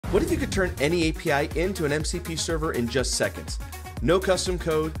What if you could turn any API into an MCP server in just seconds? No custom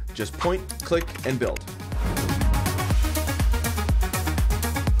code, just point, click, and build.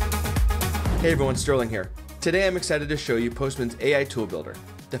 Hey everyone, Sterling here. Today I'm excited to show you Postman's AI Tool Builder,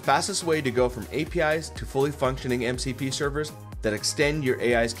 the fastest way to go from APIs to fully functioning MCP servers that extend your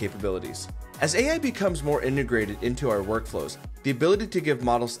AI's capabilities. As AI becomes more integrated into our workflows, the ability to give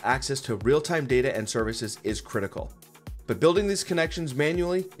models access to real-time data and services is critical. But building these connections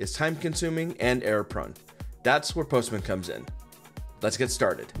manually is time-consuming and error-prone. That's where Postman comes in. Let's get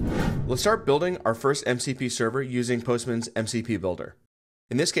started. Let's start building our first MCP server using Postman's MCP builder.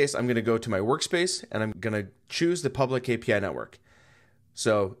 In this case, I'm going to go to my workspace and I'm going to choose the public API network.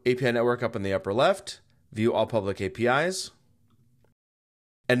 So API network up in the upper left, view all public APIs.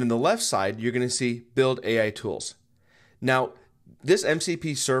 And in the left side, you're going to see build AI tools. Now, this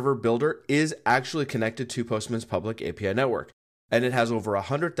MCP server builder is actually connected to Postman's public API network, and it has over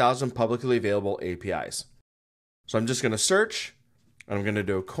 100,000 publicly available APIs. So I'm just going to search, and I'm going to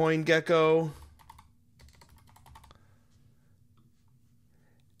do CoinGecko,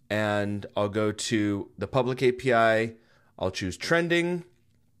 and I'll go to the public API, I'll choose trending,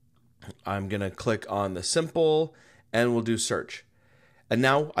 I'm going to click on the simple, and we'll do search. And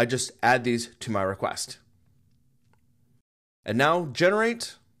now I just add these to my request. And now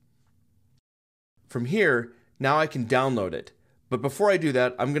generate. From here, now I can download it. But before I do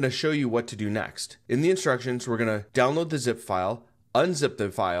that, I'm going to show you what to do next. In the instructions, we're going to download the zip file, unzip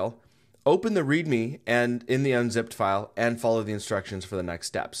the file, open the README and in the unzipped file, and follow the instructions for the next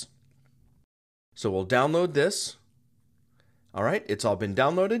steps. So we'll download this. All right, it's all been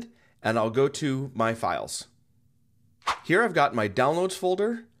downloaded, and I'll go to my files. Here I've got my downloads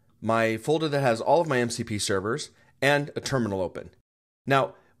folder, my folder that has all of my MCP servers, and a terminal open.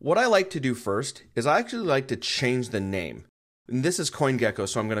 Now, what I like to do first is I actually like to change the name. And this is CoinGecko,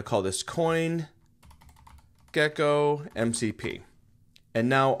 so I'm going to call this CoinGecko MCP. And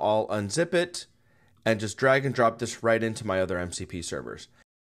now I'll unzip it and just drag and drop this right into my other MCP servers.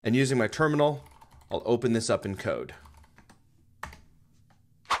 And using my terminal, I'll open this up in code.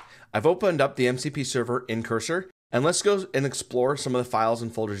 I've opened up the MCP server in Cursor, and let's go and explore some of the files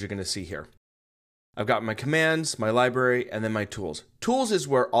and folders you're going to see here. I've got my commands, my library, and then my tools. Tools is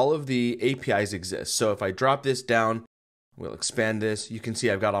where all of the APIs exist. So if I drop this down, we'll expand this. You can see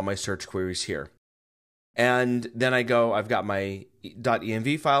I've got all my search queries here. And then I've got my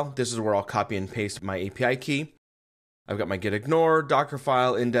 .env file. This is where I'll copy and paste my API key. I've got my gitignore, Docker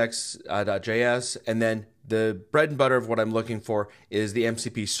file, index.js, and then the bread and butter of what I'm looking for is the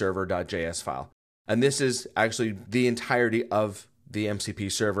MCP server.js file. And this is actually the entirety of the MCP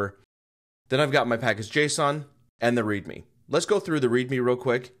server. Then I've got my package.json and the README. Let's go through the README real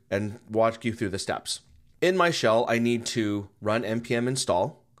quick and walk you through the steps. In my shell, I need to run npm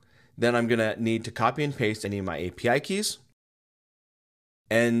install. Then I'm going to need to copy and paste any of my API keys.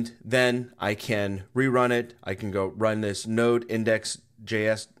 And then I can rerun it. I can go run this node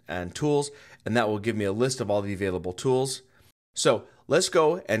index.js and tools, and that will give me a list of all the available tools. So let's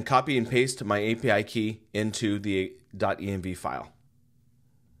go and copy and paste my API key into the .env file.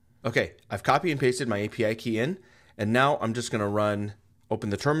 Okay, I've copied and pasted my API key in, and now I'm just going to open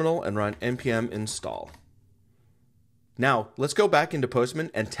the terminal and run npm install. Now, let's go back into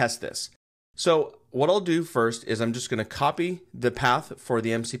Postman and test this. So what I'll do first is I'm just going to copy the path for the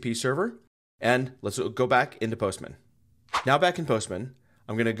MCP server, and let's go back into Postman. Now back in Postman,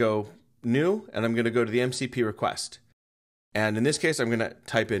 I'm going to go new, and I'm going to go to the MCP request. And in this case, I'm going to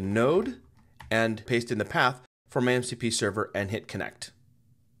type in node and paste in the path for my MCP server and hit connect.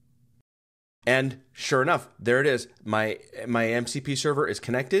 And sure enough, there it is. My MCP server is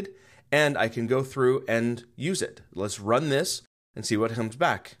connected, and I can go through and use it. Let's run this and see what comes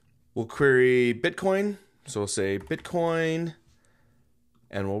back. We'll query Bitcoin. So we'll say Bitcoin,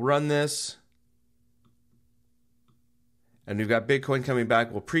 and we'll run this. And we've got Bitcoin coming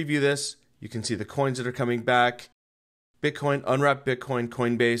back. We'll preview this. You can see the coins that are coming back. Bitcoin, unwrapped Bitcoin,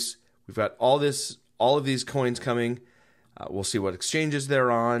 Coinbase. We've got all of these coins coming. We'll see what exchanges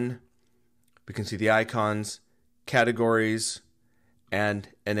they're on. We can see the icons, categories, and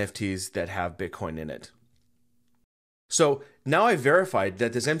NFTs that have Bitcoin in it. So now I've verified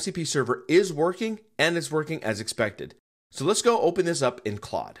that this MCP server is working and it's working as expected. So let's go open this up in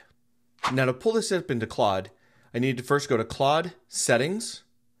Claude. Now to pull this up into Claude, I need to first go to Claude Settings.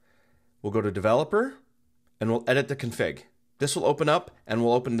 We'll go to Developer and we'll edit the config. This will open up and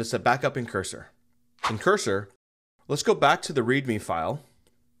we'll open this back up in Cursor. In Cursor, let's go back to the README file.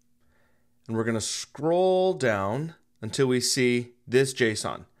 And we're going to scroll down until we see this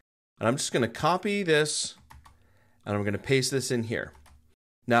JSON. And I'm just going to copy this and I'm going to paste this in here.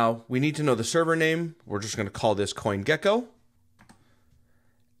 Now we need to know the server name. We're just going to call this CoinGecko.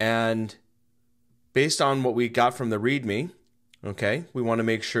 And based on what we got from the README, okay, we want to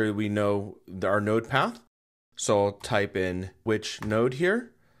make sure we know our node path. So I'll type in which node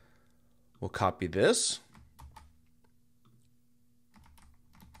here. We'll copy this.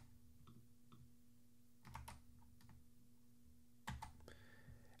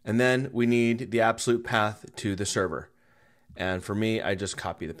 And then we need the absolute path to the server. And for me, I just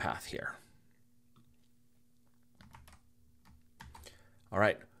copy the path here. All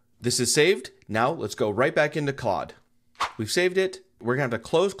right, this is saved. Now let's go right back into Claude. We've saved it. We're gonna have to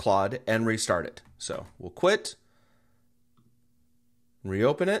close Claude and restart it. So we'll quit,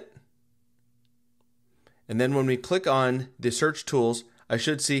 reopen it. And then when we click on the search tools, I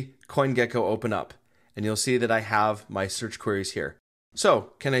should see CoinGecko open up. And you'll see that I have my search queries here.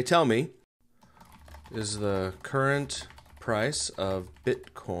 So can I tell me, is the current price of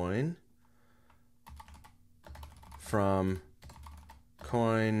Bitcoin from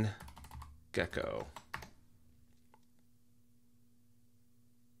CoinGecko?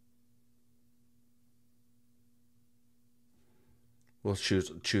 We'll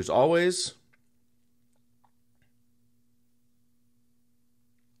choose always.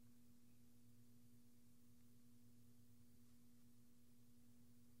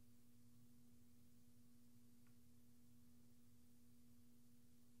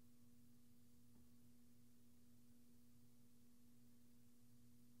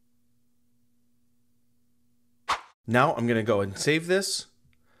 Now I'm going to go and save this.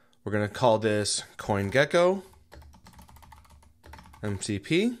 We're going to call this CoinGecko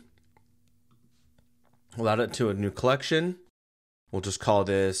MCP. We'll add it to a new collection. We'll just call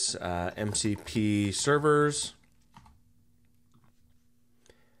this MCP servers.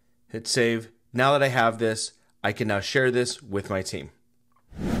 Hit save. Now that I have this, I can now share this with my team.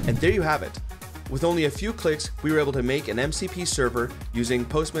 And there you have it. With only a few clicks, we were able to make an MCP server using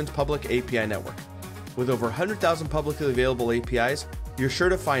Postman's public API network. With over 100,000 publicly available APIs, you're sure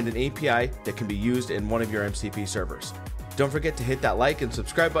to find an API that can be used in one of your MCP servers. Don't forget to hit that like and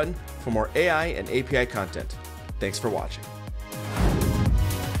subscribe button for more AI and API content. Thanks for watching.